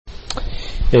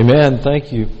Amen.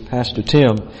 Thank you, Pastor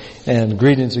Tim. And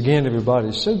greetings again, everybody.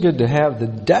 It's so good to have the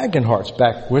Dagenharts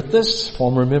back with us.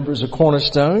 Former members of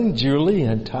Cornerstone, Julie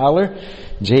and Tyler,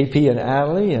 JP and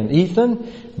Allie and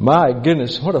Ethan. My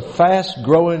goodness, what a fast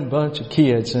growing bunch of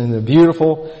kids, and they're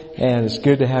beautiful, and it's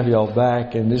good to have you all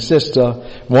back. And it's just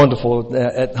wonderful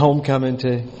at homecoming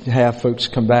to have folks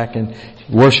come back and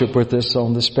worship with us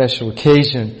on this special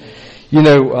occasion. You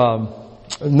know,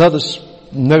 another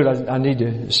note I need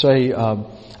to say,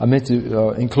 I meant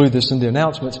to include this in the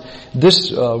announcements.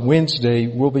 This Wednesday,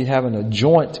 we'll be having a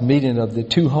joint meeting of the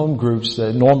two home groups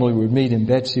that normally would meet in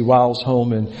Betsy Wiles'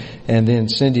 home and then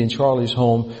Cindy and Charlie's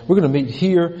home. We're going to meet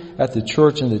here at the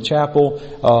church in the chapel.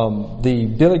 The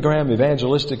Billy Graham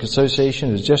Evangelistic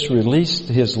Association has just released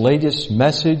his latest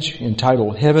message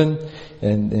entitled Heaven.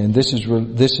 And this is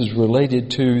related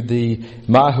to the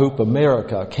My Hope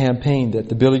America campaign that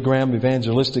the Billy Graham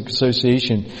Evangelistic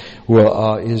Association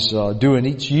is doing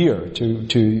each year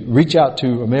to reach out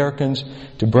to Americans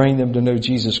to bring them to know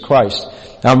Jesus Christ.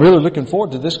 Now, I'm really looking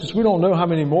forward to this because we don't know how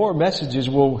many more messages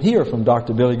we'll hear from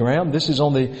Dr. Billy Graham. This is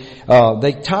on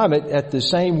they time it at the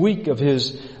same week of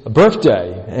his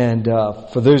birthday. And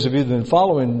for those of you that have been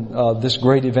following this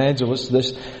great evangelist,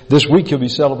 this week he'll be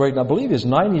celebrating, I believe, his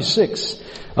 96th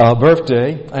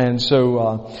birthday. And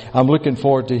so I'm looking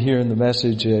forward to hearing the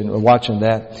message and watching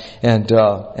that.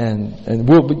 And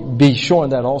we'll be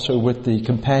showing that also with the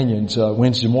companions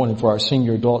Wednesday morning for our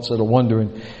senior adults that are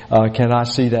wondering, can I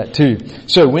see that too?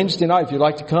 So Wednesday night, if you'd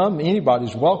like to come,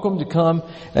 anybody's welcome to come,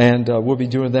 and we'll be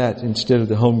doing that instead of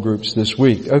the home groups this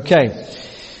week. Okay.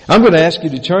 I'm going to ask you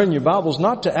to turn your Bibles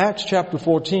not to Acts chapter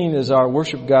 14 as our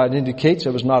worship guide indicates.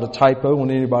 It was not a typo on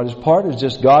anybody's part. It's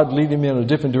just God leading me in a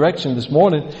different direction this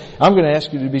morning. I'm going to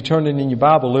ask you to be turning in your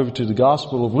Bible over to the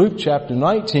Gospel of Luke chapter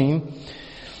 19.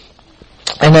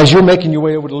 And as you're making your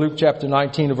way over to Luke chapter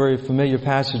 19, a very familiar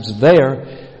passage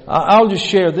there, I'll just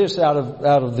share this out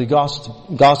of the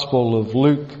Gospel of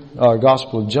Luke, or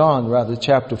Gospel of John, rather,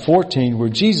 chapter 14, where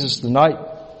Jesus, the night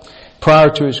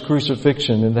prior to his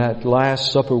crucifixion, in that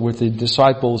last supper with the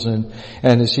disciples, and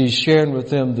as he's sharing with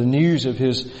them the news of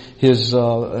his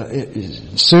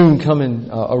soon coming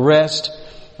arrest,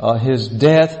 his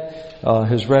death,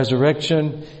 his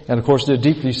resurrection, and of course they're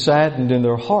deeply saddened in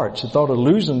their hearts. The thought of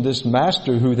losing this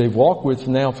master who they've walked with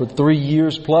now for 3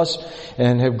 years plus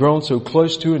and have grown so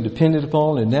close to and depended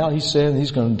upon, and now he's saying he's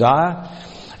going to die.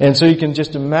 And so you can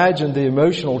just imagine the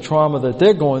emotional trauma that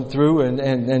they're going through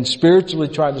and spiritually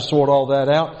trying to sort all that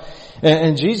out.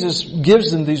 And Jesus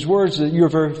gives them these words that you're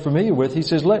very familiar with. He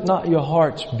says, "Let not your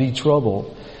hearts be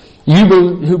troubled. You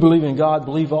who believe in God,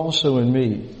 believe also in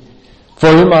me. For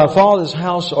in my Father's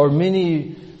house are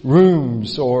many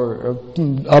rooms or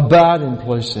abiding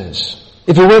places.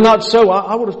 If it were not so,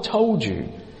 I would have told you."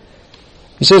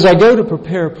 He says, "I go to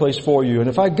prepare a place for you, and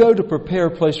if I go to prepare a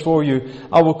place for you,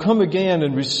 I will come again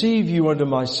and receive you unto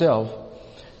myself,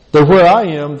 that where I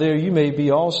am, there you may be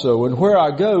also. And where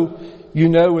I go, you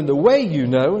know, and the way you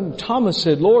know." And Thomas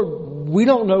said, "Lord, we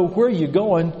don't know where you're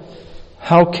going.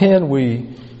 How can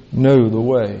we know the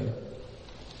way?"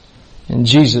 And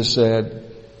Jesus said,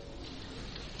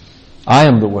 "I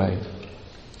am the way,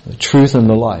 the truth, and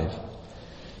the life.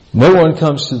 No one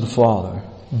comes to the Father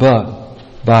but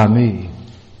by me."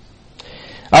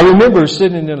 I remember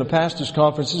sitting in a pastor's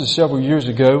conference, this is several years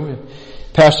ago,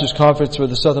 pastor's conference where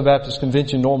the Southern Baptist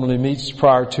Convention normally meets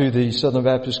prior to the Southern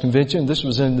Baptist Convention. This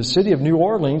was in the city of New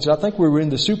Orleans. I think we were in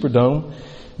the Superdome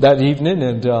that evening,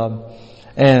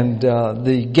 and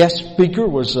the guest speaker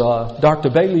was Dr.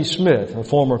 Bailey Smith, a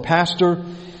former pastor,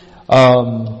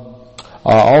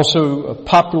 also a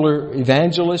popular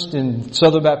evangelist in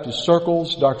Southern Baptist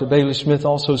circles. Dr. Bailey Smith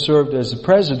also served as the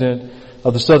president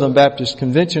of the Southern Baptist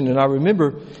Convention. And I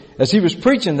remember as he was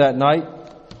preaching that night,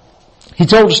 he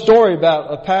told a story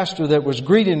about a pastor that was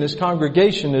greeting his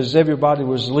congregation as everybody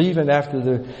was leaving after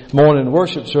the morning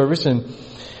worship service.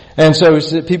 And so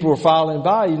as people were filing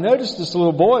by, he noticed this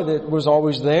little boy that was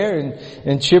always there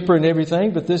and chipper and everything,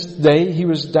 but this day he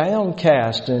was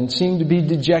downcast and seemed to be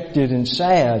dejected and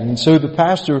sad. And so the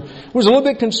pastor was a little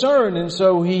bit concerned, and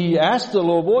so he asked the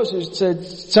little boy, he said,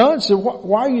 "Son,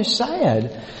 why are you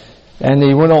sad?" And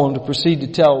he went on to proceed to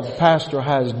tell the pastor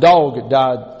how his dog had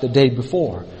died the day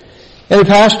before. And the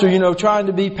pastor, trying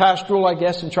to be pastoral, I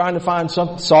guess, and trying to find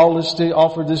some solace to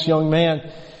offer this young man,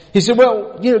 he said,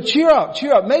 "Well, cheer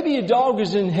up. Maybe your dog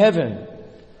is in heaven."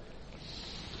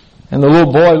 And the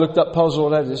little boy looked up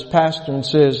puzzled at his pastor and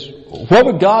says, "What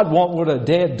would God want with a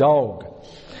dead dog?"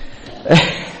 And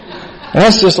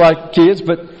that's just like kids,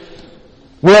 but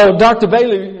Well, Dr.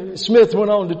 Bailey Smith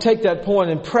went on to take that point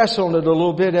and press on it a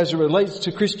little bit as it relates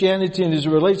to Christianity and as it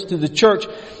relates to the church.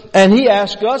 And he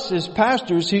asked us as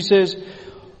pastors, he says,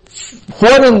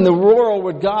 what in the world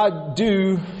would God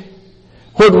do?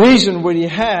 What reason would He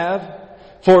have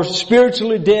for a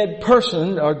spiritually dead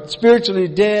person or spiritually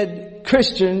dead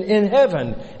Christian in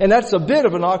heaven? And that's a bit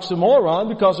of an oxymoron,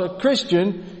 because a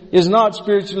Christian is not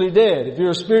spiritually dead. If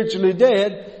you're spiritually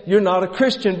dead, you're not a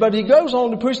Christian. But he goes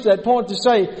on to push that point to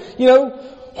say,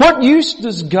 what use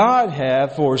does God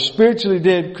have for a spiritually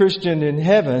dead Christian in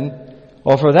heaven,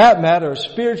 or for that matter, a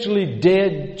spiritually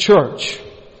dead church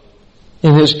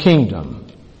in His kingdom?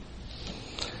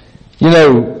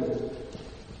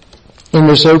 In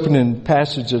this opening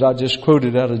passage that I just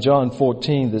quoted out of John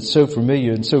 14 that's so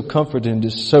familiar and so comforting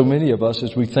to so many of us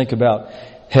as we think about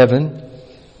heaven,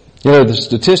 the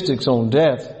statistics on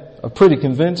death are pretty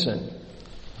convincing.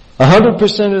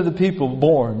 100% of the people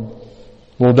born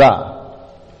will die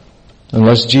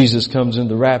unless Jesus comes in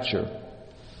the rapture.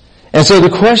 And so the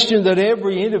question that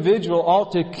every individual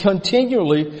ought to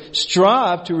continually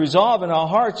strive to resolve in our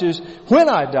hearts is, when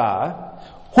I die,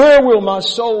 where will my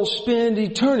soul spend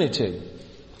eternity?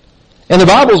 And the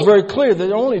Bible is very clear that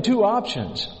there are only two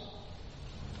options.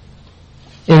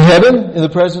 In heaven, in the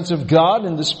presence of God,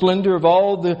 in the splendor of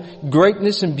all the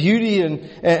greatness and beauty and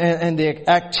the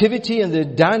activity and the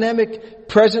dynamic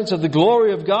presence of the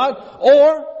glory of God,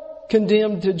 or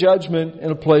condemned to judgment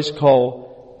in a place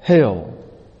called hell.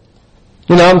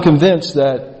 I'm convinced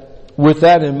that with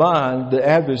that in mind, the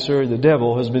adversary, the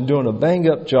devil, has been doing a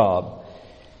bang-up job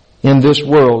in this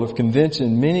world of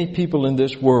convincing many people in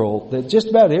this world that just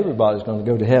about everybody's going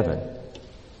to go to heaven.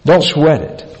 Don't sweat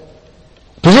it.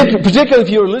 Particularly if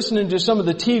you're listening to some of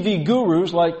the TV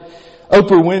gurus like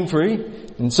Oprah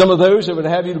Winfrey and some of those that would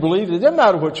have you to believe that it doesn't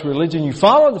matter which religion you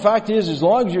follow. The fact is, as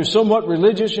long as you're somewhat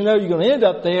religious, you're going to end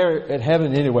up there at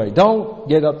heaven anyway. Don't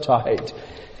get uptight.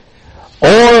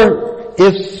 Or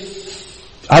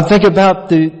if I think about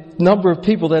the number of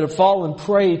people that have fallen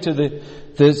prey to the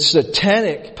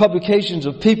satanic publications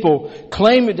of people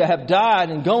claiming to have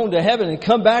died and gone to heaven and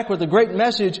come back with a great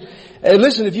message.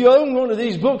 Listen, if you own one of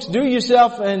these books, do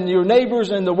yourself and your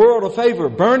neighbors and the world a favor.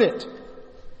 Burn it.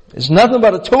 It's nothing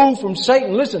but a tool from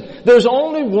Satan. Listen, there's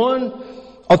only one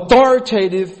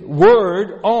authoritative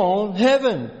word on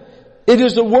heaven. It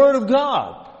is the Word of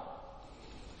God.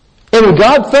 And when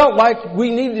God felt like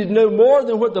we needed to know more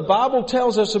than what the Bible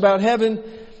tells us about heaven,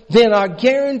 then I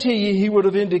guarantee you He would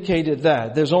have indicated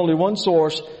that. There's only one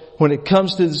source when it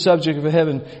comes to the subject of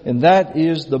heaven, and that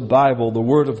is the Bible, the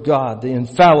Word of God, the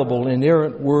infallible,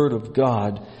 inerrant Word of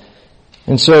God.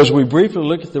 And so as we briefly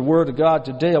look at the Word of God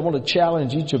today, I want to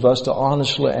challenge each of us to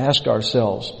honestly ask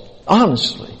ourselves,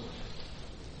 honestly,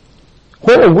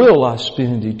 where will I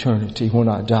spend eternity when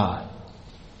I die?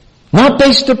 Not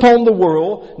based upon the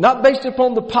world, not based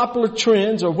upon the popular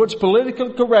trends or what's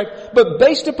politically correct, but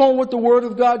based upon what the Word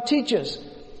of God teaches.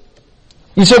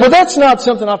 You say, well, that's not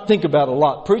something I think about a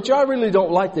lot, preacher. I really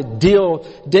don't like to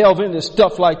delve into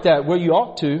stuff like that. Well, you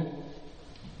ought to.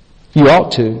 You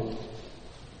ought to.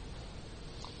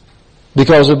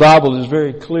 Because the Bible is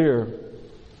very clear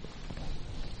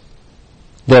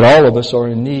that all of us are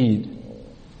in need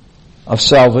of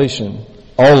salvation.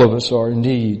 All of us are in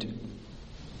need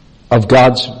of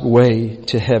God's way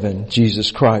to heaven,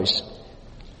 Jesus Christ.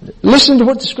 Listen to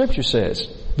what the Scripture says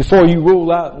before you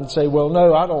rule out and say, well,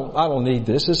 no, I don't need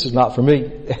this. This is not for me.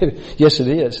 Yes, it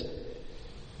is.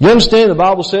 You understand the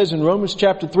Bible says in Romans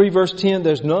chapter 3 verse 10,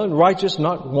 there's none righteous,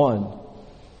 not one.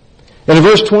 And in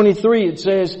verse 23 it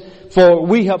says, for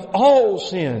we have all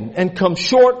sinned and come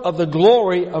short of the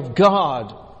glory of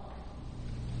God.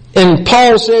 And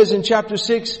Paul says in chapter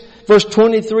 6 verse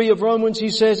 23 of Romans, he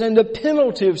says, and the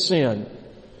penalty of sin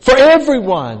for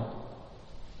everyone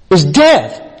is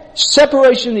death,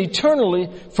 separation eternally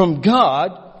from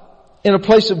God in a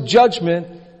place of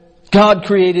judgment God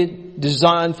created,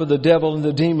 designed for the devil and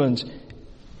the demons.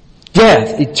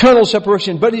 Death, eternal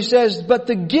separation. But he says, but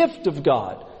the gift of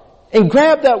God, and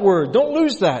grab that word, don't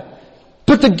lose that.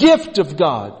 But the gift of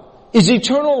God is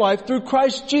eternal life through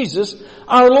Christ Jesus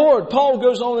our Lord. Paul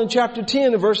goes on in chapter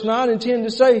 10 and verse 9 and 10 to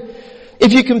say,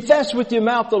 if you confess with your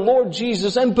mouth the Lord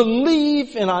Jesus and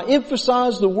believe, and I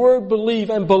emphasize the word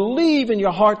believe, and believe in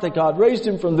your heart that God raised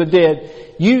Him from the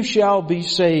dead, you shall be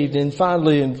saved. And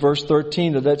finally in verse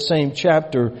 13 of that same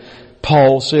chapter,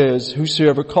 Paul says,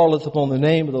 whosoever calleth upon the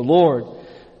name of the Lord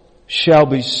shall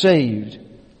be saved.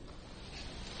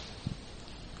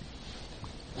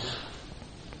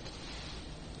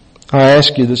 I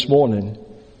ask you this morning,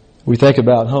 we think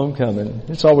about homecoming.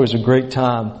 It's always a great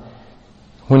time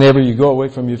Whenever you go away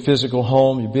from your physical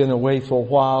home, you've been away for a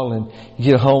while and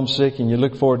you get homesick and you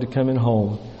look forward to coming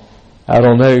home. I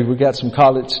don't know, we got some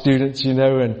college students,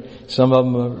 and some of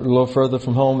them are a little further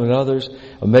from home than others,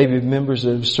 or maybe members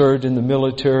that have served in the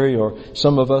military, or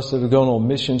some of us that have gone on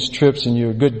missions trips and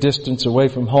you're a good distance away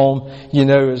from home.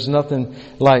 There's nothing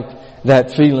like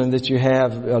that feeling that you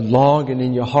have longing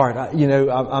in your heart.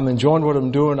 I'm enjoying what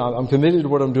I'm doing, I'm committed to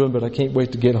what I'm doing, but I can't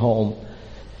wait to get home.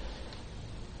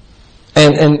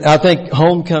 And I think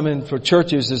homecoming for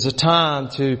churches is a time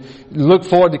to look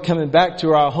forward to coming back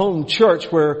to our home church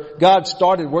where God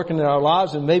started working in our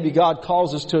lives, and maybe God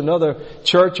calls us to another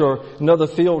church or another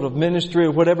field of ministry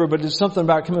or whatever, but it's something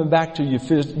about coming back to your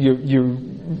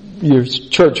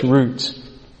church roots.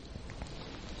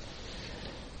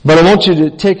 But I want you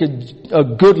to take a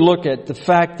good look at the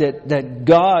fact that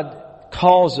God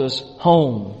calls us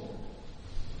home.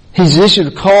 He's issued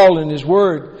a call in His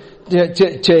Word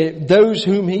to those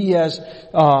whom He has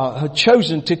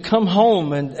chosen to come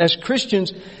home. And as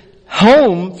Christians,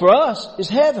 home for us is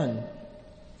heaven.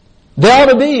 There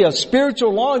ought to be a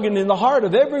spiritual longing in the heart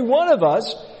of every one of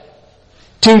us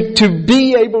to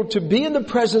be able to be in the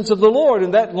presence of the Lord.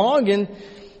 And that longing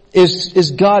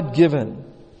is God-given.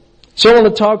 So I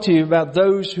want to talk to you about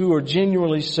those who are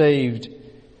genuinely saved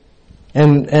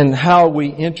and how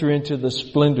we enter into the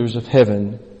splendors of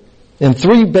heaven in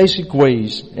three basic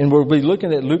ways. And we'll be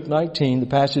looking at Luke 19, the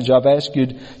passage I've asked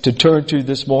you to turn to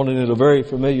this morning. It's a very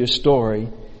familiar story.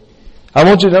 I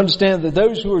want you to understand that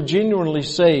those who are genuinely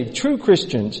saved, true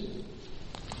Christians,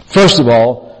 first of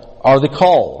all, are the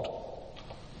called.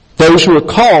 Those who are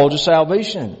called to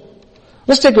salvation.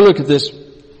 Let's take a look at this.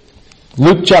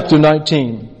 Luke chapter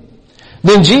 19.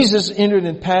 Then Jesus entered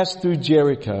and passed through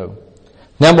Jericho.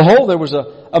 Now behold, there was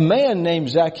a man named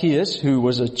Zacchaeus who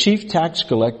was a chief tax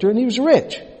collector, and he was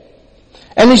rich.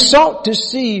 And he sought to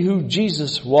see who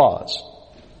Jesus was,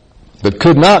 but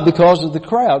could not because of the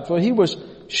crowd, for he was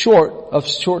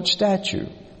short stature.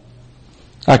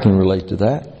 I can relate to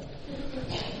that.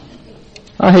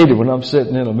 I hate it when I'm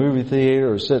sitting in a movie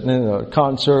theater or sitting in a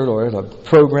concert or at a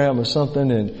program or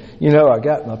something, and I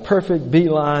got my perfect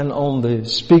beeline on the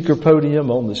speaker podium,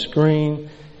 on the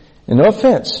screen. And no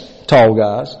offense, tall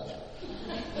guys.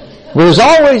 But there's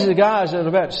always the guys that are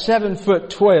about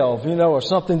 7'12", or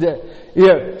something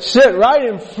that, sit right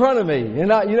in front of me.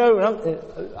 And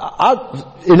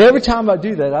and every time I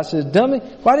do that, I said, dummy,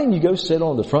 why didn't you go sit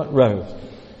on the front row?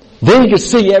 Then you can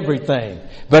see everything.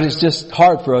 But it's just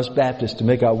hard for us Baptists to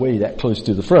make our way that close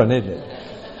to the front, isn't it?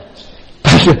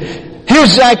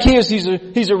 Here's Zacchaeus.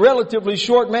 He's a relatively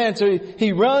short man. So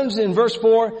he runs in verse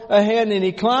 4 ahead, and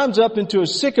he climbs up into a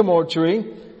sycamore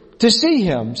tree to see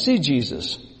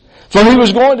Jesus. For he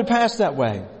was going to pass that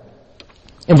way.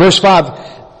 In verse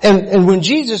 5, and when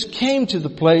Jesus came to the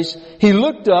place, he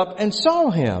looked up and saw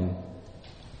him.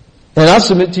 And I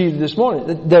submit to you this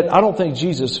morning that I don't think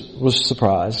Jesus was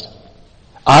surprised.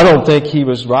 I don't think he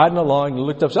was riding along and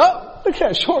looked up and said, oh, look at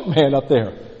that short man up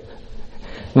there.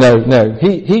 No,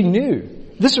 he knew.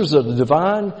 This was a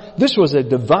divine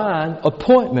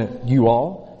appointment, you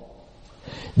all.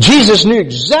 Jesus knew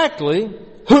exactly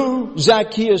who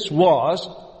Zacchaeus was.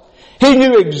 He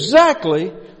knew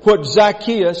exactly what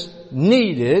Zacchaeus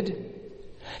needed.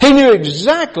 He knew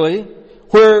exactly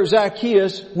where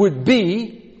Zacchaeus would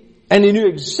be, and he knew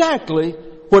exactly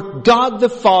what God the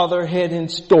Father had in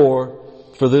store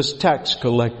for this tax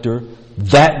collector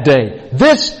that day.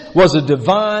 This was a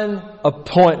divine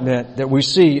appointment that we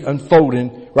see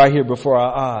unfolding right here before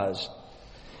our eyes.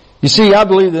 You see, I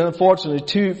believe that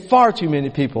unfortunately far too many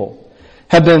people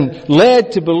have been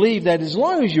led to believe that as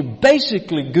long as you're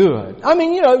basically good,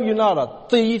 you're not a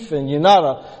thief and you're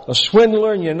not a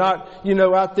swindler and you're not,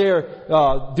 out there,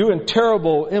 doing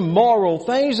terrible, immoral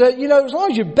things, that, as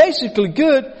long as you're basically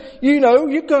good,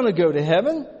 you're gonna go to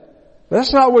heaven. But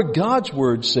that's not what God's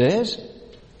Word says.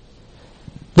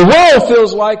 The world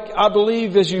feels like, I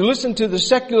believe, as you listen to the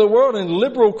secular world and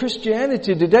liberal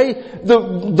Christianity today,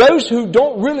 those who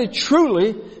don't really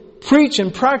truly preach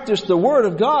and practice the Word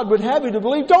of God would have you to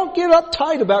believe, don't get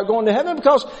uptight about going to heaven,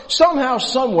 because somehow,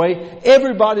 some way,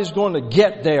 everybody's going to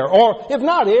get there. Or, if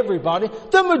not everybody,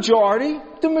 the majority.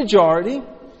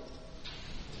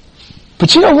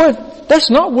 But you know what? That's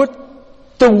not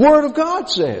what the Word of God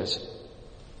says.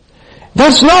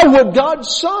 That's not what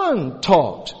God's Son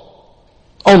taught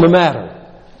on the matter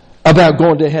about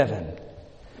going to heaven.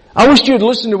 I wish you'd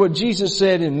listen to what Jesus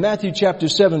said in Matthew chapter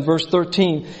 7 verse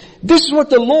 13. This is what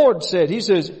the Lord said. He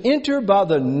says, enter by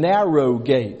the narrow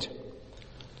gate.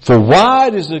 For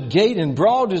wide is the gate and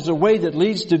broad is the way that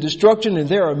leads to destruction, and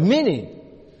there are many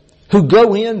who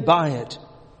go in by it.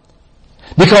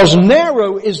 Because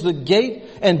narrow is the gate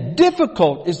and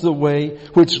difficult is the way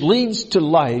which leads to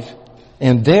life,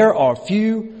 and there are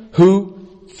few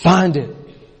who find it.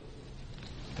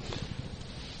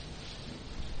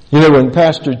 You know, when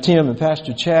Pastor Tim and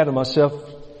Pastor Chad and myself,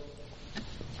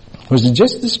 was it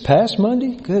just this past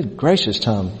Monday? Good gracious,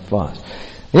 time flies.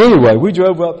 Anyway, we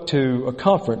drove up to a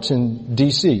conference in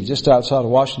D.C., just outside of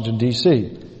Washington,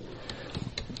 D.C.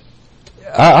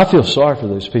 I feel sorry for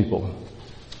those people.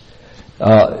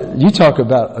 You talk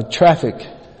about a traffic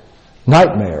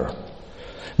nightmare.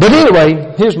 But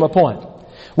anyway, here's my point.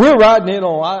 We're riding in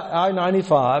on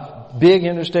I-95, big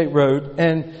interstate road,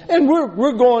 and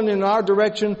we're going in our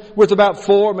direction with about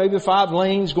 4, maybe 5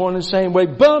 lanes going the same way,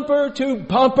 bumper to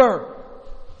bumper.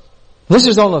 This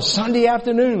is on a Sunday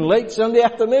afternoon, late Sunday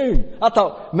afternoon. I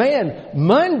thought, man,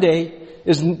 Monday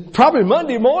is probably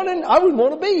Monday morning. I wouldn't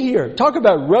want to be here. Talk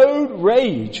about road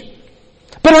rage.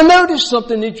 But I noticed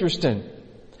something interesting.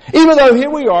 Even though here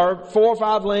we are, 4 or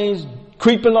 5 lanes,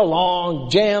 creeping along,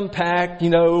 jam-packed,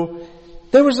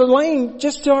 there was a lane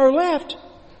just to our left.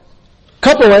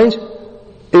 Couple lanes.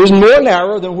 It was more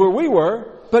narrow than where we were,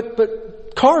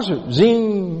 but cars are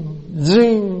zing,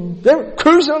 zing. They were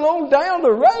cruising on down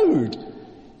the road.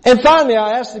 And finally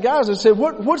I asked the guys, I said,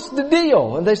 what's the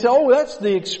deal? And they said, that's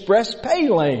the express pay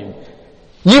lane.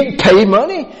 You pay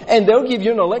money and they'll give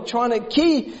you an electronic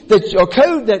key or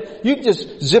code that you can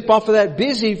just zip off of that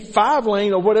busy 5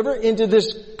 lane or whatever into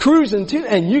this cruising 2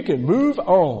 and you can move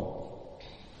on.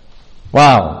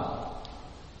 Wow.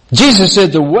 Jesus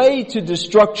said the way to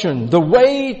destruction, the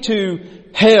way to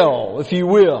hell, if you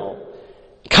will,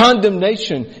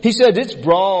 condemnation. He said it's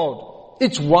broad,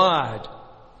 it's wide.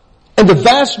 And the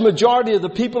vast majority of the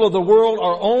people of the world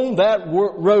are on that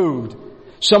road.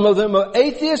 Some of them are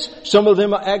atheists, some of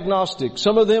them are agnostic,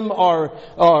 some of them are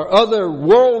other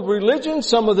world religions,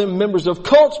 some of them members of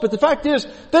cults, but the fact is,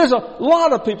 there's a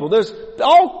lot of people, there's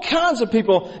all kinds of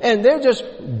people, and they're just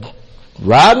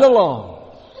riding along.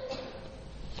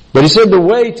 But he said the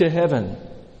way to heaven,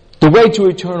 the way to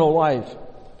eternal life,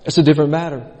 it's a different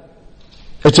matter.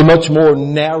 It's a much more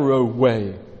narrow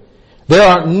way. There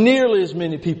aren't nearly as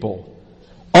many people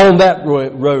on that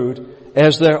road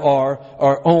as there are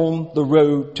on the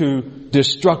road to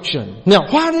destruction. Now,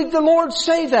 why did the Lord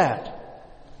say that?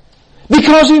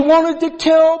 Because He wanted to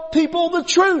tell people the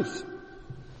truth.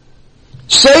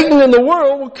 Satan and the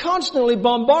world will constantly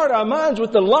bombard our minds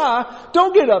with the lie.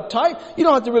 Don't get uptight. You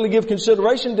don't have to really give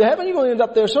consideration to heaven. You're going to end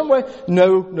up there somewhere.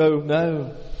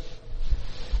 No.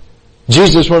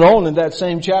 Jesus went on in that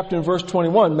same chapter in verse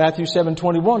 21, Matthew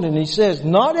 7:21, and He says,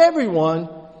 not everyone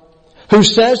who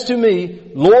says to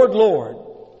me, Lord, Lord,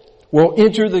 will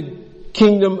enter the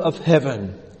kingdom of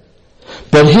heaven,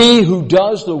 but he who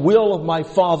does the will of my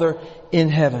Father in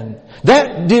heaven.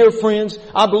 That, dear friends,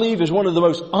 I believe is one of the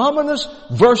most ominous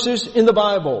verses in the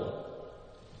Bible.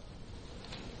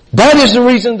 That is the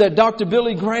reason that Dr.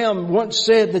 Billy Graham once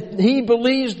said that he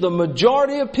believes the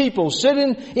majority of people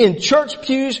sitting in church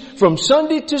pews from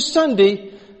Sunday to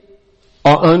Sunday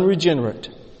are unregenerate,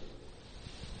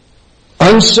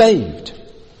 unsaved,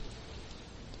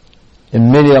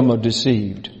 and many of them are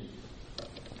deceived.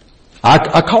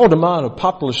 I called to mind a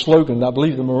popular slogan. I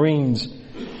believe the Marines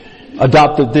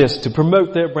adopted this to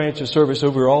promote their branch of service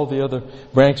over all the other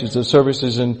branches of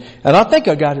services, and I think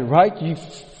I got it right. You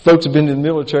folks have been in the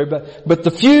military, but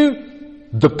the few,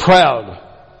 the proud,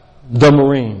 the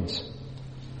Marines.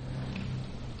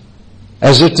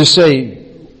 As if to say,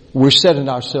 we're setting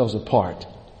ourselves apart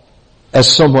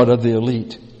as somewhat of the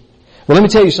elite. Well, let me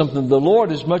tell you something. The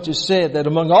Lord as much as said that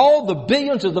among all the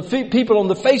billions of the people on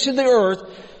the face of the earth,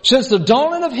 since the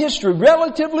dawning of history,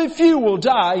 relatively few will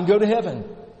die and go to heaven.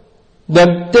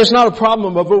 Then there's not a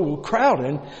problem of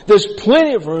overcrowding. There's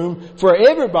plenty of room for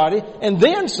everybody and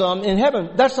then some in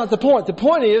heaven. That's not the point. The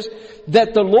point is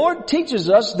that the Lord teaches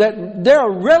us that there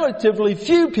are relatively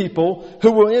few people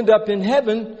who will end up in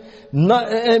heaven.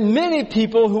 And many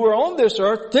people who are on this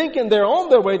earth thinking they're on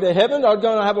their way to heaven are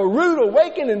going to have a rude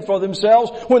awakening for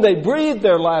themselves when they breathe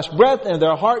their last breath and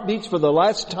their heart beats for the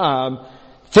last time,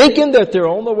 thinking that they're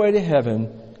on the way to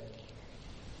heaven,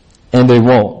 and they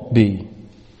won't be.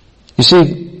 You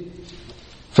see,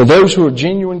 for those who are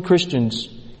genuine Christians,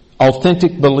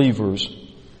 authentic believers,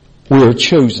 we are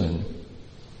chosen.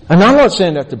 And I'm not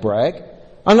saying that to brag.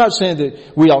 I'm not saying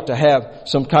that we ought to have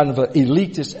some kind of an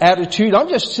elitist attitude. I'm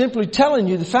just simply telling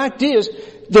you the fact is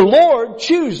the Lord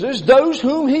chooses those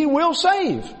whom He will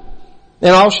save.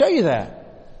 And I'll show you that.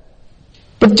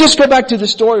 But just go back to the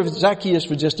story of Zacchaeus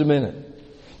for just a minute.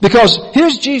 Because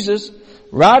here's Jesus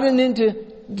riding into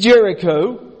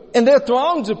Jericho, and there are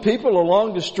throngs of people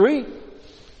along the street,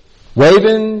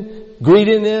 waving,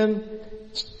 greeting them,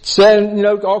 saying,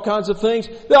 all kinds of things.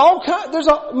 There's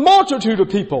a multitude of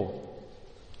people.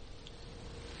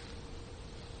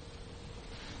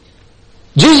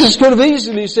 Jesus could have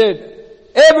easily said,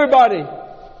 everybody,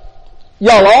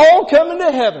 y'all all coming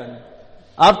to heaven.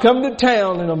 I've come to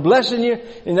town and I'm blessing you,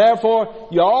 and therefore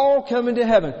you're all coming to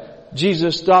heaven.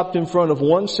 Jesus stopped in front of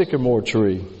one sycamore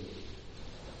tree,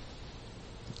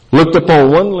 looked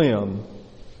upon one limb,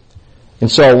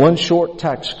 and saw one short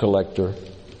tax collector,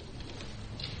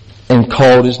 and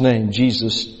called his name.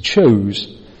 Jesus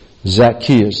chose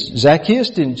Zacchaeus. Zacchaeus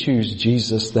didn't choose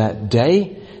Jesus that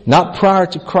day, not prior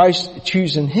to Christ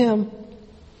choosing him.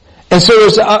 And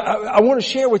so I want to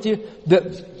share with you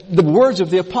the words of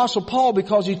the Apostle Paul,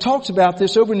 because he talks about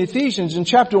this over in Ephesians in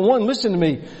chapter 1. Listen to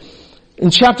me. In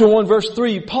chapter 1 verse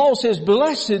 3, Paul says,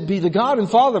 "Blessed be the God and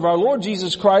Father of our Lord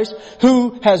Jesus Christ,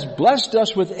 who has blessed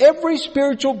us with every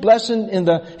spiritual blessing in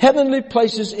the heavenly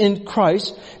places in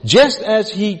Christ, just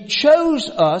as He chose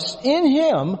us in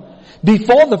Him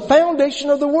before the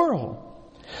foundation of the world,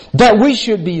 that we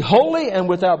should be holy and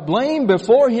without blame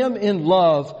before Him in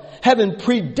love, having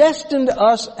predestined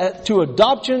us to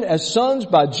adoption as sons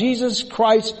by Jesus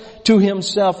Christ to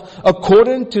Himself,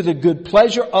 according to the good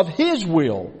pleasure of His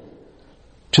will,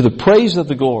 to the praise of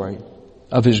the glory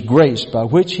of His grace, by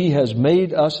which He has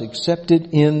made us accepted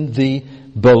in the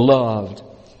Beloved."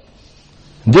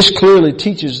 This clearly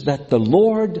teaches that the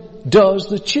Lord does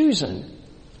the choosing.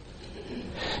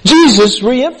 Jesus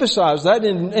re-emphasized that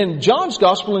in John's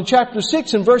Gospel in chapter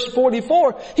 6 and verse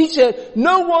 44. He said,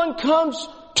 "No one comes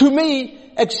to me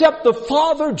except the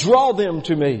Father draw them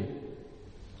to me."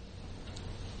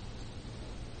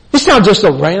 It's not just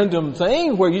a random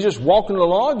thing where you're just walking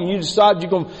along and you decide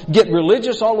you're going to get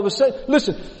religious all of a sudden.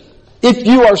 Listen, if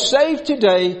you are saved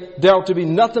today, there ought to be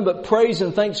nothing but praise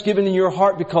and thanksgiving in your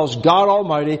heart, because God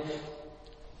Almighty,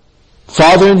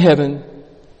 Father in heaven,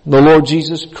 the Lord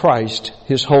Jesus Christ,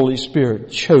 His Holy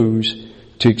Spirit, chose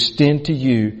to extend to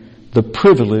you the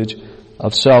privilege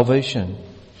of salvation.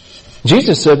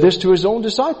 Jesus said this to His own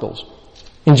disciples.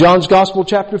 In John's Gospel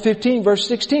chapter 15 verse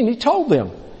 16, He told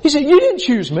them, He said, "You didn't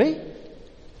choose me.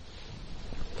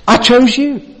 I chose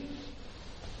you.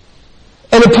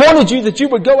 And appointed you that you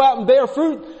would go out and bear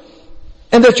fruit,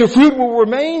 and that your fruit will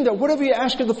remain, that whatever you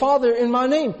ask of the Father in my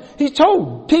name." He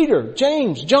told Peter,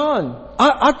 James, John,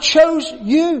 I chose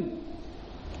you.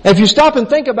 And if you stop and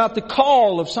think about the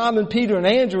call of Simon Peter and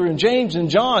Andrew and James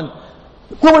and John,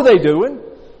 what were they doing?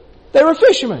 They were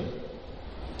fishermen.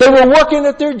 They were working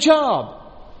at their job.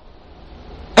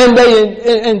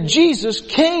 And Jesus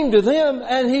came to them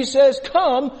and He says,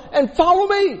 "Come and follow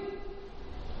me."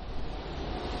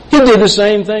 He did the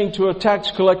same thing to a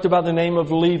tax collector by the name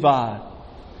of Levi.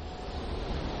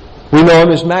 We know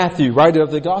him as Matthew, writer of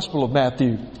the Gospel of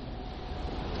Matthew.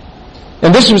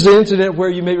 And this was the incident where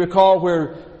you may recall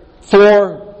where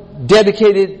 4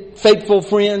 dedicated, faithful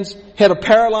friends had a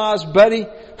paralyzed buddy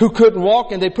who couldn't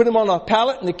walk, and they put him on a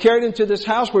pallet and they carried him to this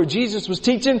house where Jesus was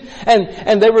teaching,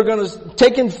 and they were going to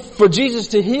take him for Jesus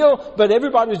to heal, but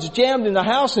everybody was jammed in the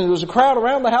house and there was a crowd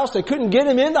around the house. They couldn't get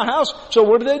him in the house, so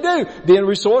what did they do? Being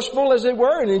resourceful as they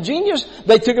were and ingenious,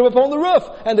 they took him up on the roof,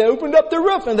 and they opened up the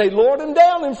roof and they lowered him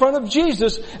down in front of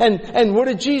Jesus, and what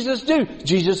did Jesus do?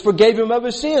 Jesus forgave him of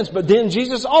his sins, but then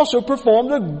Jesus also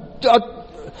performed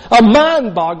a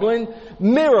mind-boggling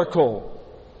miracle.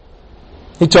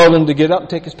 He told him to get up,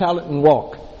 take his pallet, and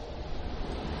walk.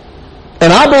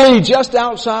 And I believe just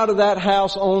outside of that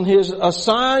house, on his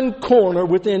assigned corner,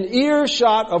 within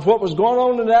earshot of what was going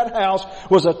on in that house,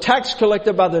 was a tax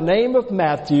collector by the name of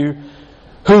Matthew,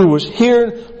 who was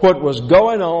hearing what was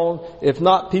going on. If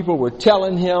not, people were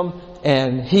telling him,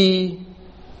 and he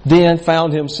then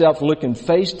found himself looking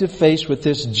face to face with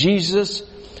this Jesus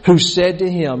who said to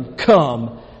him,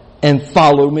 "Come and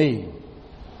follow me."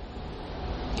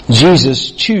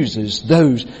 Jesus chooses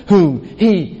those whom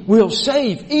He will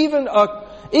save. Even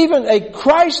a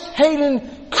Christ-hating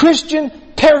Christian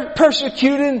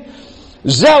persecuting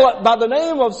zealot by the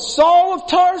name of Saul of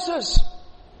Tarsus.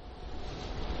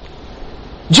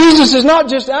 Jesus is not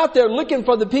just out there looking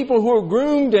for the people who are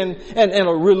groomed and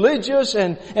are religious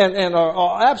and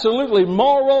are absolutely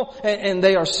moral and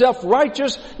they are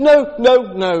self-righteous.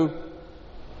 No.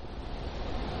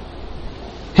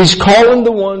 He's calling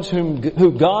the ones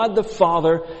who God the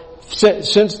Father,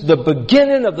 since the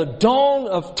beginning of the dawn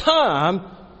of time,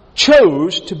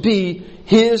 chose to be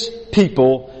His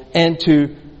people and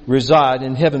to reside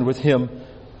in heaven with Him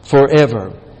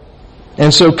forever.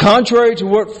 And so contrary to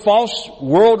what false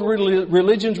world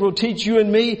religions will teach you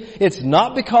and me, it's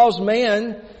not because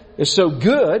man is so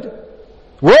good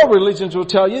World religions will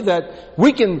tell you that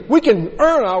we can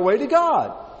earn our way to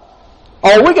God.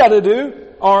 All we got to do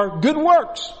are good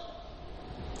works.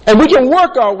 And we can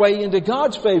work our way into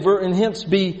God's favor and hence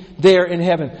be there in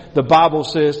heaven. The Bible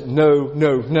says no,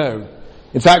 no, no.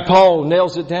 In fact, Paul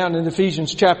nails it down in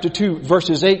Ephesians chapter 2,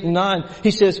 verses 8 and 9.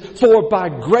 He says, "For by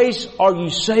grace are you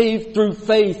saved through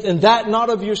faith, and that not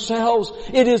of yourselves.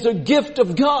 It is a gift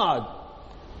of God.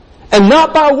 And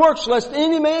not by works, lest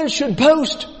any man should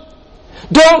boast."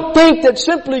 Don't think that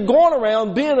simply going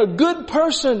around being a good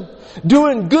person,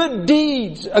 doing good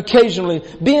deeds occasionally,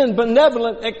 being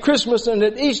benevolent at Christmas and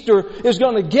at Easter is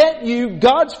going to get you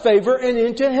God's favor and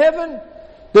into heaven.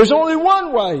 There's only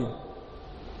one way.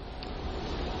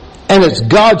 And it's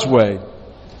God's way.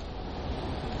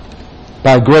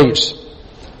 By grace,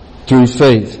 through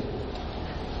faith,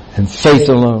 and faith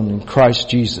alone in Christ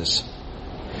Jesus.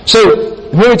 So,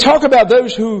 when we talk about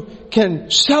those who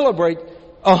can celebrate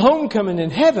a homecoming in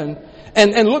heaven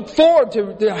and look forward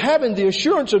to having the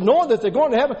assurance of knowing that they're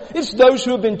going to heaven, it's those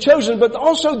who have been chosen, but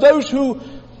also those who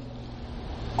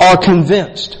are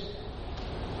convinced.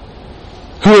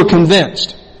 Who are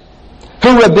convinced.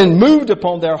 Who have been moved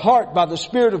upon their heart by the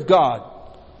Spirit of God.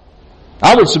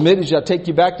 I would submit, as I take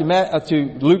you back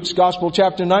to Luke's Gospel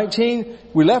chapter 19,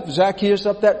 we left Zacchaeus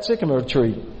up that sycamore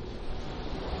tree.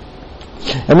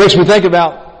 It makes me think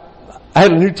about, I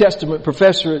had a New Testament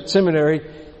professor at seminary,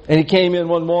 and he came in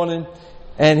one morning,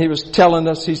 and he was telling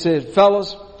us, he said,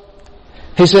 "Fellas,"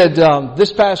 he said,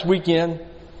 "this past weekend,"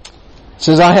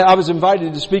 says, I was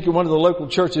invited to speak at one of the local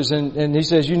churches, and he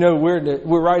says,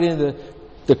 we're right in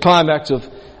the climax of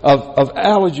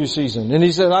allergy season. And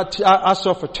he said, I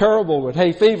suffer terrible with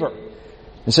hay fever.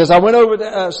 He says, I went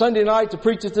over Sunday night to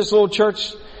preach at this little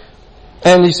church,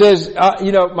 and he says,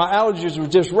 my allergies were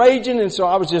just raging, and so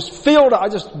I was just filled. I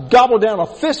just gobbled down a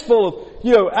fistful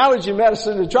of, allergy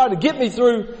medicine to try to get me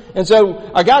through. And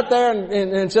so I got there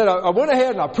and said, I went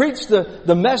ahead and I preached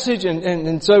the message,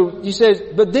 and so he says,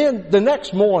 but then the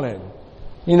next morning,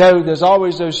 there's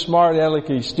always those smart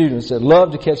alecky students that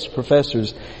love to catch the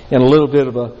professors in a little bit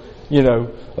of a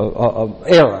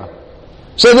error.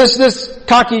 So this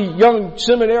cocky young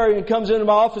seminarian comes into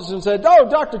my office and said, "Oh,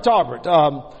 Dr. Talbert,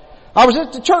 I was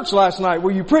at the church last night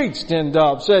where you preached and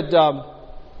said,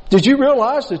 did you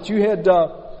realize that you had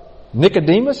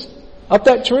Nicodemus up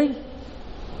that tree?"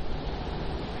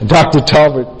 And Dr.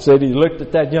 Talbot said, he looked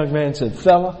at that young man and said,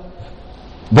 "Fella,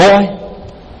 boy,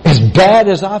 as bad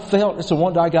as I felt, it's a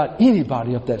wonder I got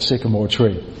anybody up that sycamore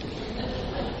tree."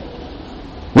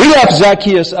 We left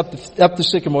Zacchaeus up the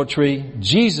sycamore tree.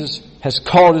 Jesus has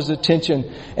called his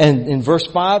attention. And in verse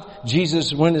 5,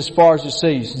 Jesus went as far as to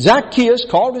say, Zacchaeus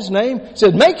called his name,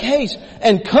 said, "Make haste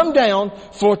and come down,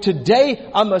 for today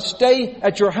I must stay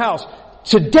at your house."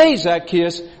 Today,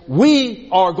 Zacchaeus, we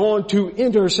are going to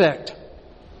intersect.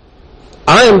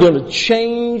 I am going to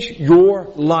change your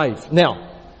life. Now,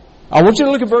 I want you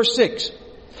to look at verse 6.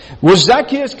 Was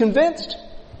Zacchaeus convinced?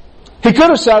 He could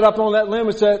have sat up on that limb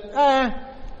and said,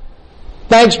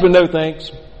 thanks but no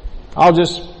thanks. I'll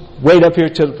just wait up here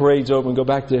till the parade's over and go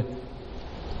back to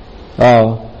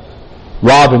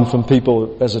robbing from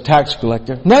people as a tax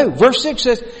collector. No, verse 6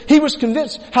 says he was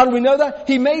convinced. How do we know that?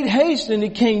 He made haste and he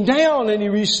came down and he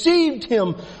received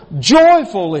him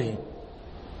joyfully.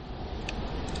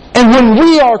 And when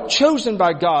we are chosen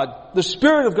by God, the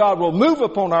Spirit of God will move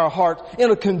upon our heart in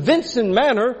a convincing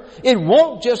manner. It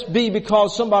won't just be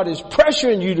because somebody's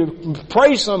pressuring you to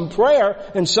pray some prayer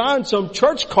and sign some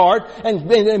church card and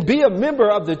be a member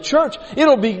of the church.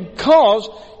 It'll be because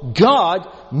God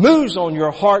moves on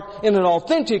your heart in an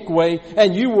authentic way,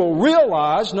 and you will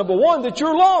realize, number one, that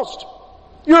you're lost.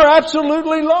 You're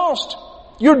absolutely lost.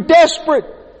 You're desperate.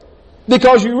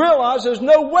 Because you realize there's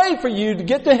no way for you to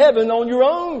get to heaven on your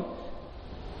own.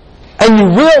 And you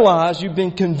realize you've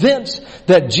been convinced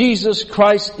that Jesus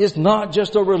Christ is not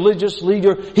just a religious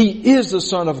leader. He is the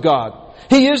Son of God.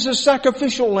 He is the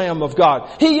sacrificial Lamb of God.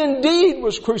 He indeed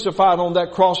was crucified on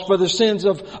that cross for the sins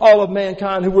of all of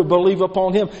mankind who would believe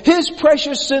upon Him. His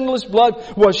precious sinless blood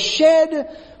was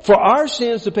shed for our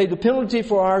sins to pay the penalty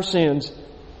for our sins.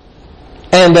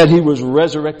 And that He was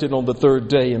resurrected on the third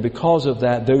day. And because of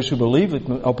that, those who believe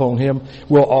upon Him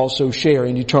will also share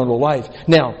in eternal life.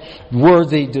 Now, were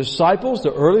the disciples,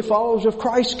 the early followers of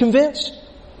Christ, convinced?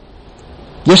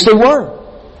 Yes, they were.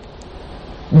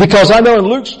 Because I know in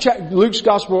Luke's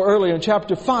Gospel earlier in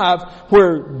chapter 5,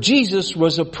 where Jesus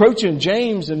was approaching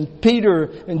James and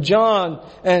Peter and John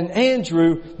and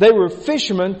Andrew, they were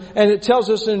fishermen, and it tells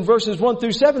us in verses 1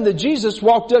 through 7 that Jesus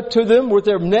walked up to them with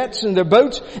their nets and their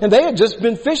boats, and they had just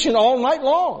been fishing all night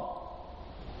long.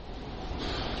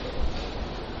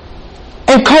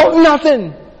 And Caught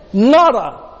nothing.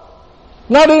 Nada.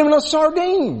 Not even a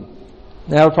sardine.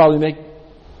 That'll probably make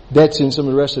Betsy and some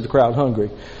of the rest of the crowd hungry.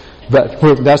 But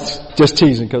that's just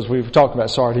teasing because we were talking about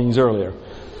sardines earlier.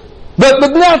 But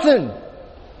nothing.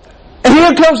 And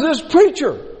here comes this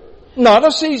preacher, not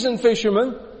a seasoned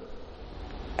fisherman.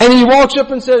 And he walks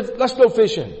up and says, let's go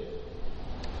fishing.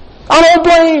 I don't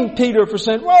blame Peter for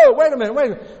saying, whoa, wait a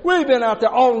minute. We've been out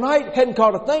there all night, hadn't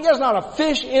caught a thing. There's not a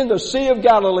fish in the Sea of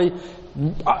Galilee.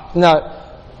 Now,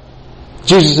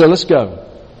 Jesus said, let's go.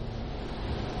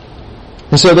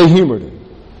 And so they humored him.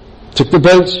 Took the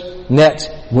boats, nets,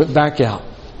 went back out.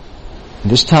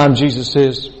 And this time Jesus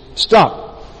says,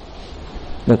 stop.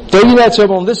 Now throw your nets up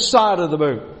on this side of the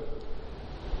boat.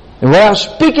 And without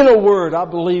speaking a word, I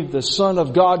believe the Son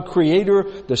of God,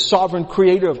 Creator, the sovereign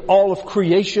Creator of all of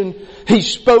creation, He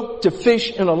spoke to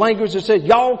fish in a language that said,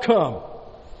 y'all come.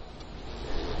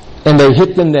 And they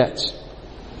hit the nets.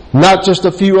 Not just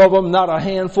a few of them, not a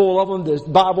handful of them. The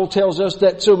Bible tells us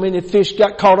that so many fish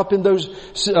got caught up in those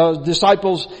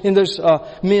disciples, in those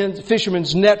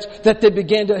fishermen's nets, that they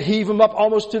began to heave them up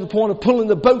almost to the point of pulling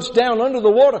the boats down under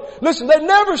the water. Listen, they've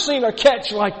never seen a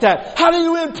catch like that. How do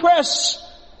you impress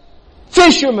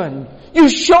fishermen? You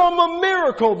show them a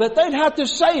miracle that they'd have to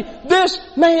say, this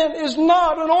man is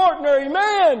not an ordinary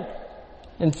man.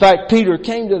 In fact, Peter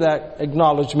came to that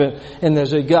acknowledgement, and as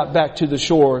they got back to the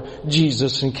shore,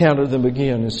 Jesus encountered them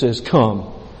again and says,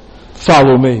 come,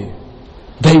 follow me.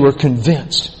 They were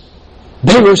convinced.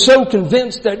 They were so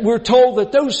convinced that we're told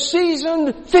that those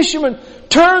seasoned fishermen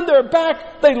turned their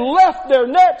back, they left their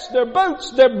nets, their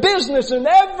boats, their business and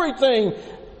everything,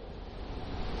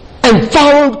 and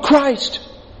followed Christ.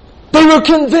 They were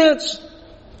convinced.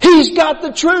 He's got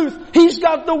the truth. He's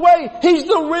got the way. He's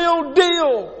the real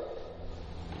deal.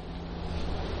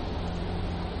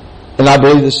 And I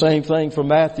believe the same thing for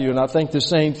Matthew, and I think the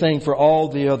same thing for all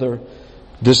the other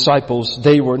disciples.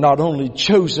 They were not only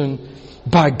chosen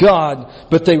by God,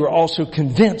 but they were also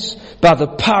convinced by the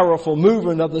powerful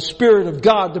movement of the Spirit of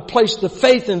God to place the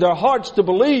faith in their hearts to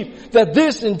believe that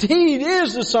this indeed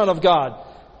is the Son of God.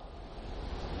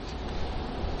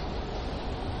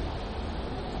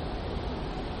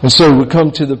 And so we come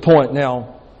to the point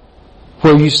now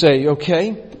where you say,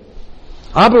 okay,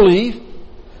 I believe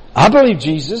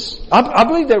Jesus. I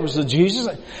believe there was a Jesus.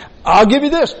 I'll give you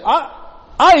this.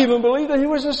 I even believe that He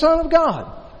was the Son of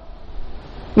God.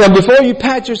 Now, before you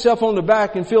pat yourself on the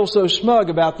back and feel so smug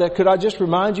about that, could I just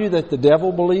remind you that the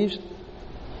devil believes?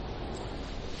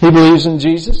 He believes in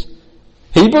Jesus.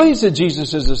 He believes that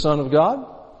Jesus is the Son of God.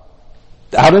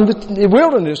 Out in the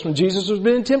wilderness when Jesus was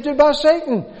being tempted by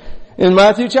Satan. In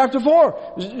Matthew chapter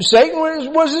 4, Satan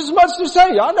was as much to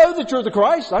say, I know that you're the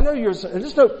Christ. I know you're,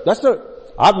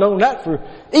 I've known that for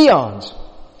eons.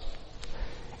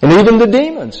 And even the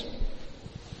demons.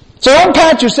 So don't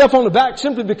pat yourself on the back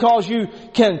simply because you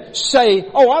can say,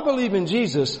 oh, I believe in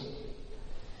Jesus.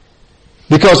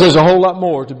 Because there's a whole lot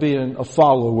more to being a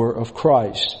follower of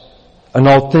Christ. An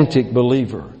authentic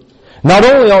believer. Not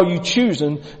only are you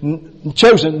chosen,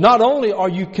 not only are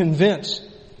you convinced,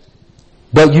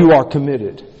 but you are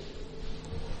committed.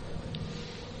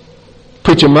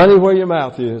 Put your money where your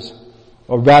mouth is.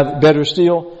 Or better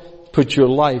still, put your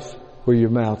life where your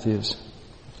mouth is.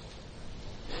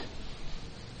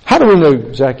 How do we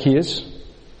know Zacchaeus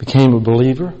became a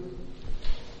believer?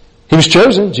 He was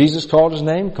chosen. Jesus called his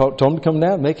name, told him to come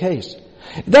down and make haste.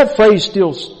 That phrase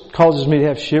still causes me to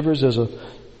have shivers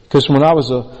because when I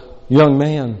was a young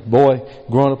man, boy,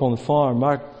 growing up on the farm,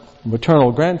 my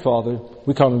maternal grandfather,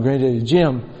 we called him Granddaddy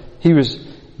Jim, he was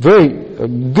a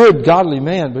good, godly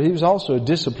man, but he was also a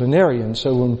disciplinarian.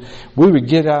 So when we would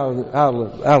get out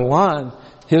of line,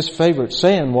 his favorite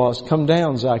saying was, come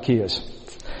down, Zacchaeus.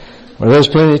 Well, there's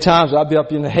plenty of times I'd be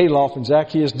up in the hayloft and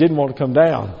Zacchaeus didn't want to come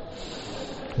down.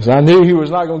 Because I knew he was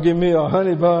not going to give me a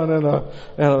honey bun and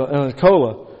a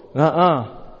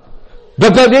cola.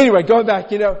 But anyway, going back,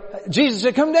 Jesus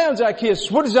said, come down,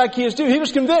 Zacchaeus. What did Zacchaeus do? He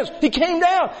was convinced. He came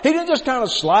down. He didn't just kind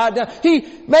of slide down. He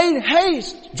made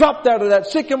haste, dropped out of that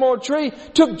sycamore tree,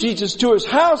 took Jesus to his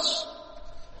house.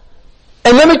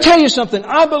 And let me tell you something.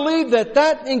 I believe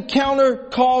that encounter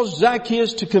caused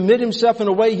Zacchaeus to commit himself in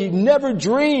a way he never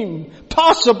dreamed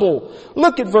possible.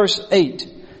 Look at verse 8.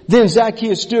 Then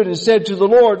Zacchaeus stood and said to the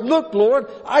Lord, look, Lord,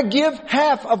 I give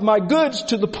half of my goods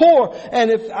to the poor,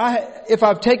 and if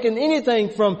I've taken anything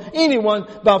from anyone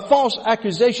by false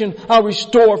accusation, I'll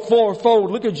restore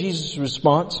fourfold. Look at Jesus'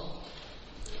 response.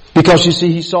 Because you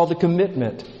see, he saw the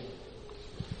commitment.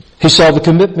 He saw the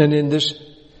commitment in this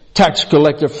tax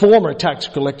collector, former tax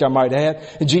collector I might add.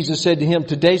 And Jesus said to him,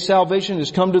 today salvation has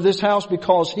come to this house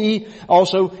because he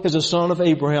also is a son of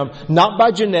Abraham. Not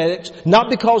by genetics, not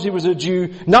because he was a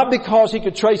Jew, not because he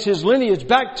could trace his lineage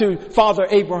back to Father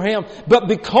Abraham, but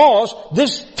because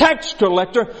this tax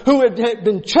collector who had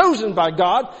been chosen by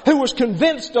God, who was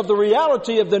convinced of the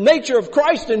reality of the nature of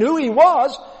Christ and who he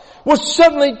was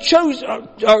suddenly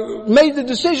made the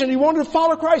decision he wanted to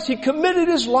follow Christ. He committed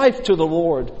his life to the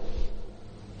Lord.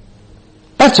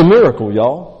 That's a miracle,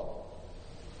 y'all.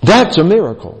 That's a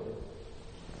miracle.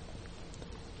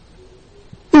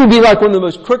 It would be like one of the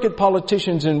most crooked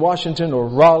politicians in Washington or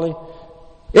Raleigh.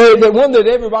 The one that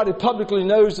everybody publicly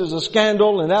knows is a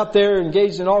scandal and out there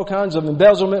engaged in all kinds of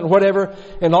embezzlement and whatever,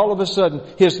 and all of a sudden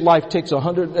his life takes a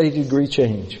 180-degree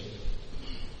change.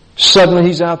 Suddenly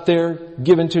he's out there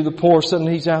giving to the poor.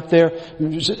 Suddenly he's out there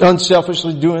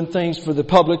unselfishly doing things for the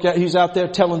public. He's out there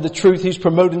telling the truth. He's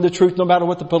promoting the truth no matter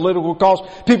what the political cost.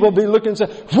 People will be looking and say,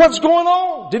 what's going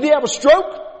on? Did he have a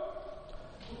stroke?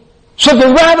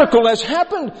 Something radical has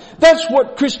happened. That's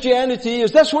what Christianity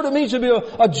is. That's what it means to be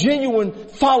a genuine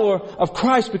follower of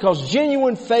Christ, because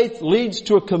genuine faith leads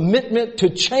to a commitment to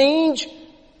change.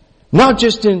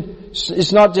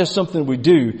 It's not just something we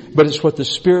do, but it's what the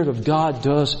Spirit of God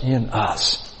does in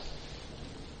us.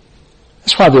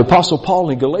 That's why the Apostle Paul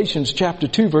in Galatians chapter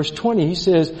 2 verse 20, he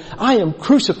says, I am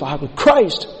crucified with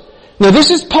Christ. Now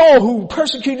this is Paul who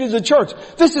persecuted the church.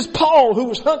 This is Paul who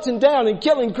was hunting down and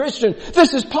killing Christians.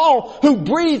 This is Paul who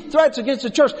breathed threats against the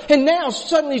church. And now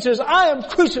suddenly he says, I am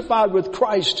crucified with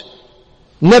Christ.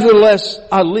 Nevertheless,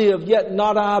 I live, yet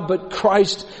not I, but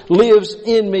Christ lives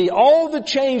in me. All the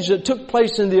change that took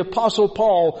place in the Apostle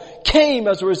Paul came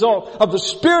as a result of the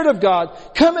Spirit of God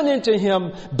coming into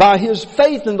him by his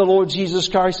faith in the Lord Jesus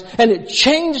Christ. And it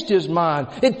changed his mind.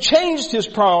 It changed his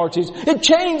priorities. It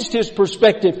changed his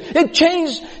perspective. It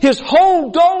changed his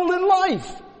whole goal in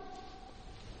life.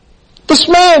 This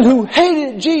man who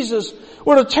hated Jesus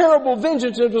with a terrible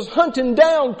vengeance and was hunting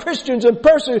down Christians and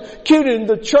persecuting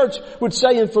the church would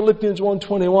say in Philippians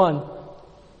 1:21,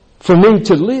 for me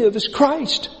to live is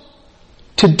Christ.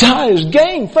 To die is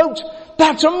gain. Folks,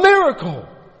 that's a miracle.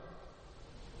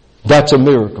 That's a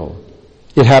miracle.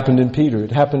 It happened in Peter.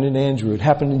 It happened in Andrew. It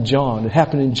happened in John. It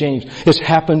happened in James. It's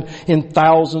happened in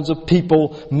thousands of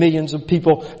people, millions of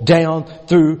people down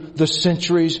through the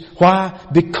centuries. Why?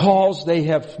 Because they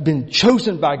have been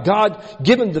chosen by God,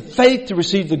 given the faith to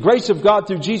receive the grace of God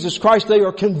through Jesus Christ. They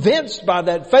are convinced by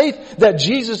that faith that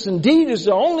Jesus indeed is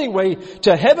the only way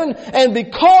to heaven. And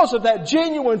because of that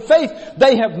genuine faith,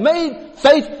 they have made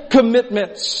faith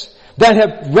commitments that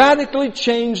have radically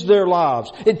changed their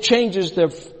lives. It changes their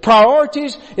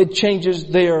priorities. It changes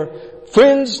their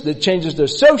friends. It changes their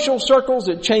social circles.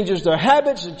 It changes their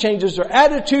habits. It changes their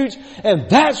attitudes. And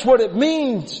that's what it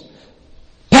means.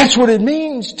 That's what it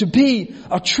means to be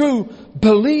a true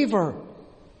believer.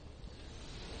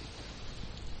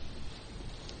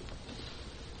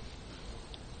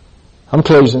 I'm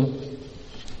closing.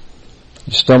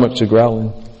 Your stomachs are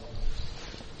growling.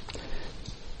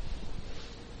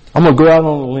 I'm going to go out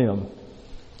on a limb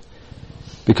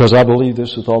because I believe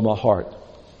this with all my heart.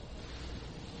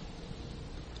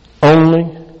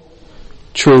 Only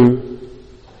true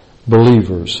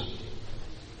believers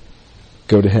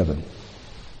go to heaven.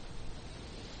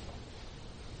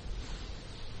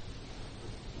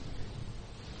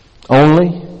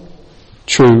 Only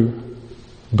true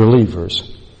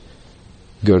believers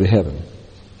go to heaven.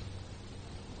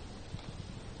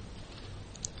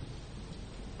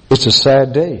 It's a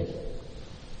sad day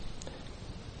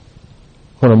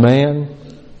when a man,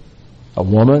 a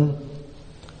woman,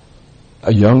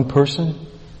 a young person,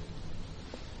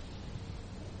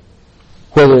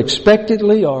 whether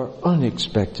expectedly or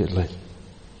unexpectedly,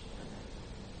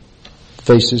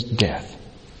 faces death.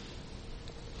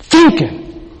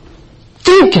 Thinking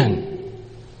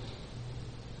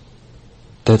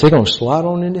that they're going to slide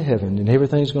on into heaven and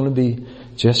everything's going to be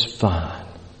just fine.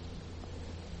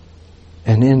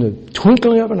 And in the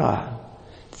twinkling of an eye,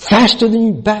 faster than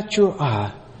you bat your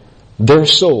eye, their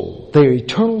soul, their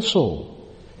eternal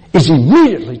soul, is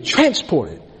immediately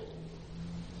transported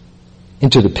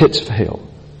into the pits of hell.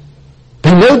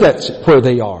 They know that's where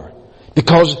they are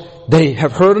because they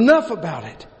have heard enough about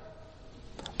it.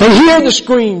 They hear the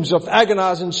screams of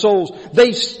agonizing souls.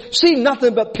 They see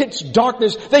nothing but pitch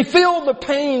darkness. They feel the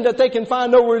pain that they can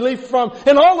find no relief from.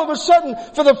 And all of a sudden,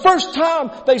 for the first time,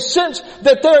 they sense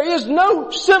that there is no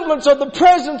semblance of the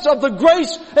presence of the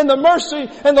grace and the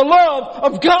mercy and the love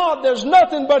of God. There's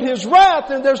nothing but His wrath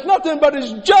and there's nothing but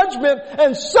His judgment.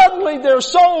 And suddenly their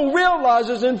soul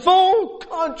realizes in full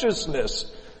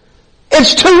consciousness,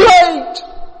 it's too late.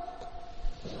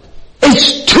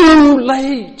 It's too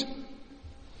late.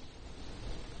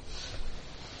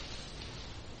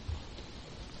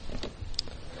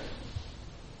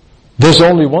 There's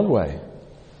only one way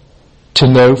to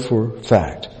know for a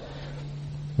fact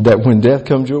that when death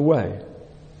comes your way,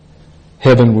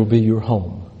 heaven will be your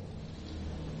home.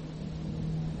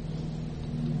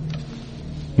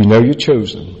 You know you're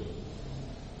chosen.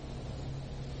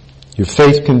 Your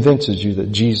faith convinces you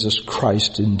that Jesus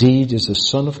Christ indeed is the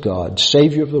Son of God,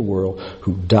 Savior of the world,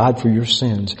 who died for your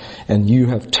sins, and you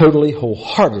have totally,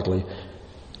 wholeheartedly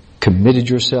committed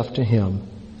yourself to Him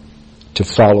to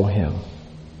follow Him.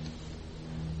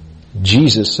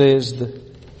 Jesus says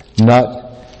that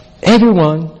not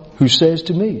everyone who says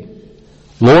to me,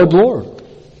 Lord, Lord.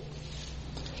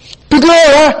 But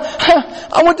Lord,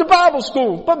 I went to Bible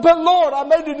school. But Lord, I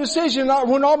made a decision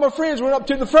when all my friends went up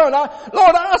to the front.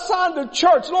 Lord, I signed a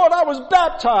church. Lord, I was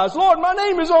baptized. Lord, my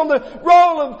name is on the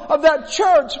roll of that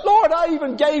church. Lord, I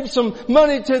even gave some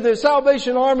money to the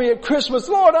Salvation Army at Christmas.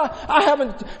 Lord, I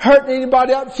haven't hurt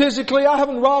anybody out physically. I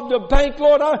haven't robbed a bank.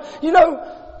 Lord,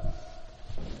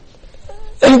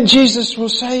 and Jesus will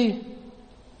say,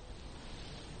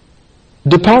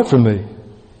 depart from me.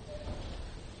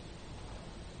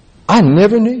 I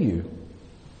never knew you.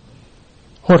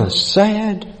 What a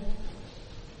sad,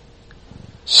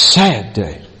 sad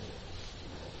day.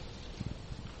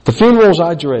 The funerals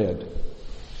I dread.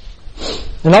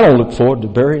 And I don't look forward to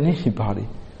burying anybody.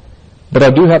 But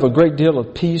I do have a great deal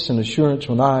of peace and assurance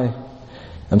when I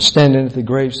am standing at the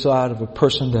graveside of a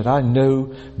person that I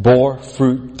know bore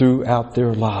fruit throughout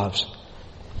their lives.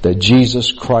 That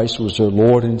Jesus Christ was their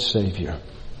Lord and Savior.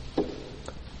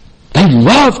 They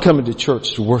love coming to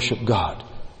church to worship God.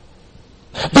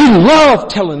 They love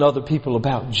telling other people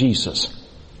about Jesus.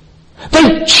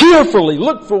 They cheerfully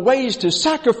look for ways to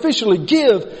sacrificially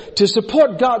give to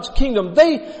support God's kingdom.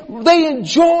 They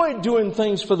enjoy doing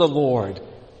things for the Lord.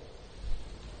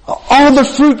 All the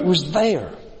fruit was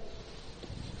there.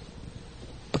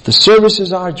 But the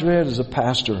services I dread as a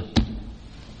pastor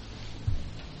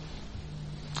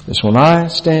is when I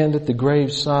stand at the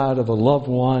graveside of a loved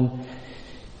one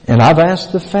and I've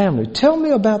asked the family, tell me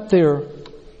about their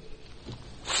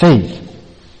faith.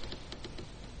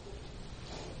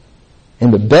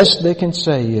 And the best they can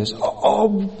say is,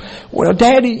 well,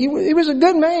 Daddy, he was a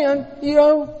good man,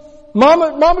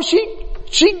 Mama,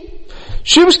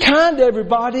 she was kind to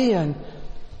everybody, and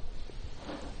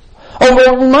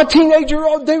my teenager,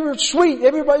 they were sweet. They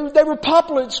were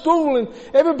popular at school, and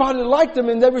everybody liked them,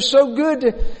 and they were so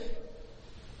good.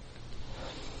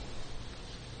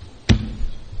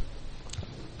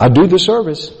 I do the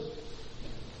service,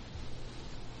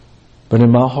 but in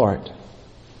my heart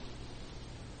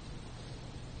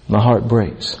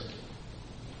breaks.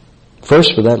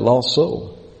 First for that lost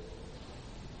soul,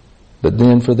 but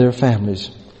then for their families.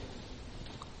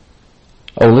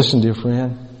 Oh, listen, dear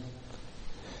friend.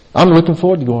 I'm looking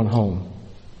forward to going home.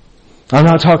 I'm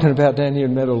not talking about down here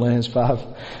in Meadowlands 5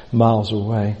 miles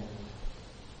away.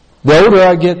 The older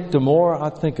I get, the more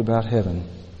I think about heaven.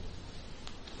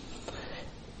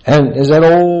 And as that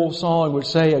old song would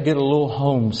say, I get a little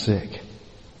homesick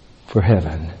for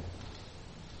heaven.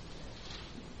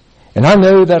 And I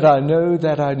know that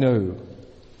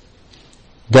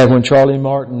when Charlie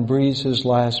Martin breathes his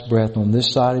last breath on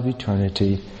this side of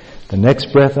eternity, the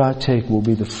next breath I take will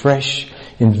be the fresh,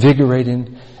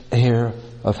 invigorating air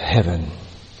of heaven,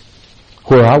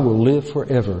 where I will live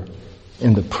forever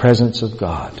in the presence of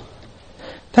God.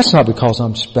 That's not because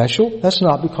I'm special. That's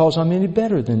not because I'm any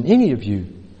better than any of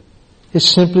you. It's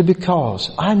simply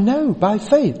because I know by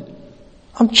faith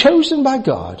I'm chosen by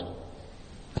God,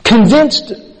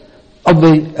 convinced of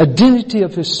the identity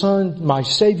of His Son, my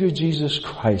Savior Jesus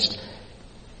Christ,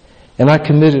 and I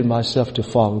committed myself to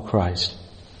follow Christ.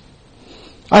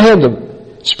 I had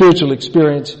a spiritual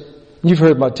experience. You've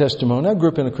heard my testimony. I grew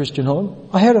up in a Christian home.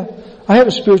 I had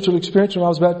a spiritual experience when I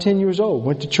was about 10 years old.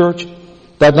 Went to church.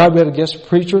 That night we had a guest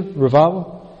preacher,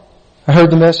 revival. I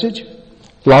heard the message.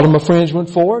 A lot of my friends went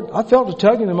forward. I felt a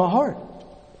tugging in my heart.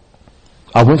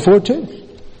 I went forward too.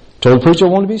 Told the preacher I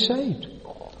wanted to be saved.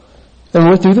 And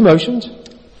went through the motions.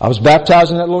 I was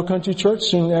baptized in that little country church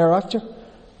soon thereafter.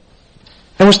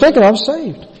 And was thinking I was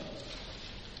saved.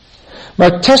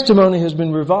 My testimony has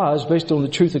been revised based on the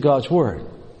truth of God's Word.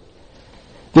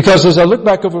 Because as I look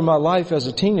back over my life as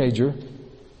a teenager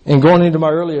and going into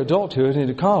my early adulthood,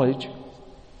 into college,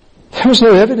 there was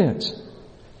no evidence.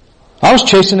 I was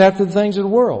chasing after the things of the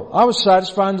world. I was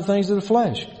satisfying the things of the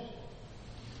flesh.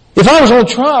 If I was on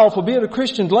trial for being a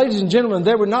Christian, ladies and gentlemen,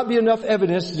 there would not be enough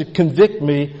evidence to convict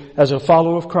me as a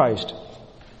follower of Christ.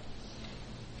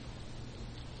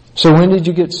 So when did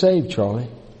you get saved, Charlie?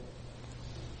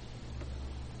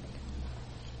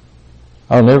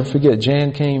 I'll never forget,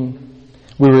 Jan came,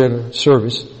 we were at a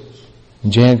service,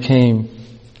 and Jan came,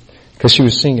 because she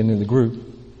was singing in the group,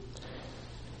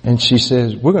 and she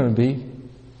says, we're going to be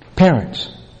parents.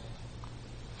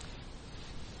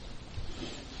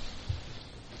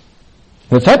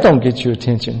 And if that don't get your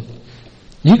attention,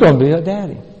 you're going to be a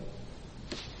daddy.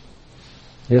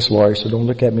 Yes, Laurie, so don't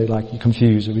look at me like you're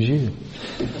confused. It was you.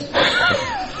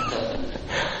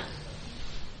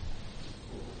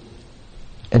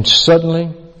 And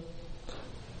suddenly,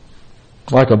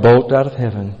 like a bolt out of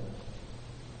heaven,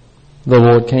 the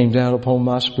Lord came down upon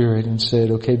my spirit and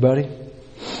said, okay, buddy,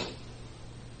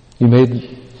 you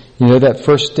know that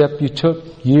first step you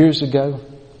took years ago?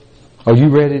 Are you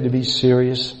ready to be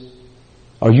serious?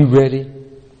 Are you ready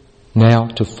now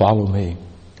to follow me?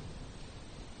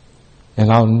 And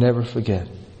I'll never forget.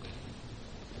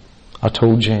 I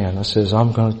told Jan, I says,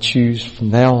 I'm going to choose from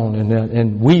now on,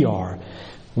 and we are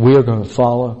going to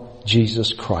follow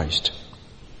Jesus Christ.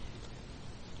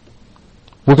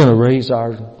 We're going to raise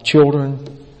our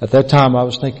children. At that time I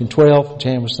was thinking 12,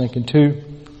 Jan was thinking 2.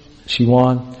 She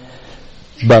won.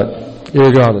 But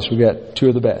irregardless, we got 2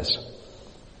 of the best.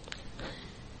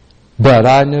 But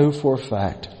I know for a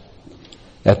fact,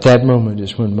 at that moment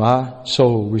is when my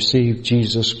soul received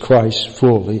Jesus Christ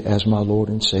fully as my Lord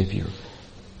and Savior.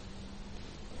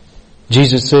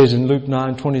 Jesus says in Luke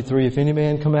 9:23, if any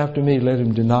man come after me, let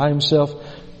him deny himself,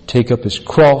 take up his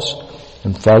cross,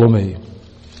 and follow me.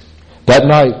 That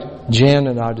night, Jan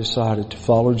and I decided to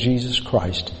follow Jesus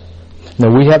Christ.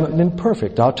 Now, we haven't been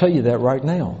perfect. I'll tell you that right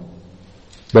now.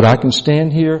 But I can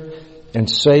stand here and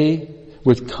say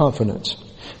with confidence,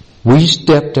 we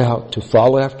stepped out to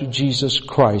follow after Jesus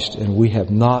Christ, and we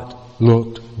have not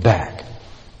looked back.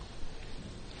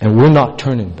 And we're not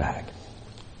turning back,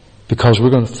 because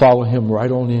we're going to follow Him right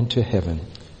on into heaven.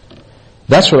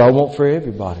 That's what I want for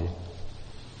everybody.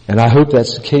 And I hope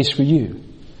that's the case for you.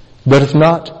 But if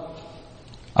not,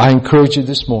 I encourage you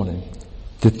this morning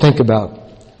to think about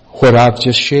what I've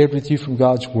just shared with you from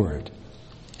God's Word.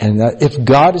 And that if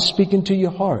God is speaking to your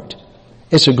heart,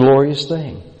 it's a glorious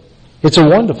thing. It's a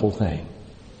wonderful thing.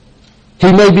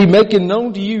 He may be making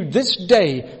known to you this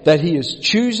day that He is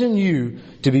choosing you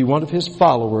to be one of His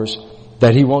followers,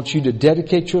 that He wants you to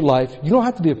dedicate your life. You don't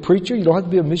have to be a preacher. You don't have to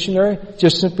be a missionary.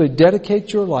 Just simply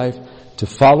dedicate your life to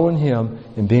following Him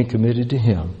and being committed to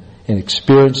Him, and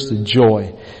experience the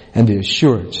joy and the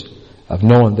assurance of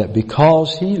knowing that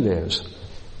because He lives,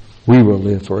 we will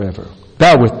live forever.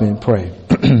 Bow with me and pray.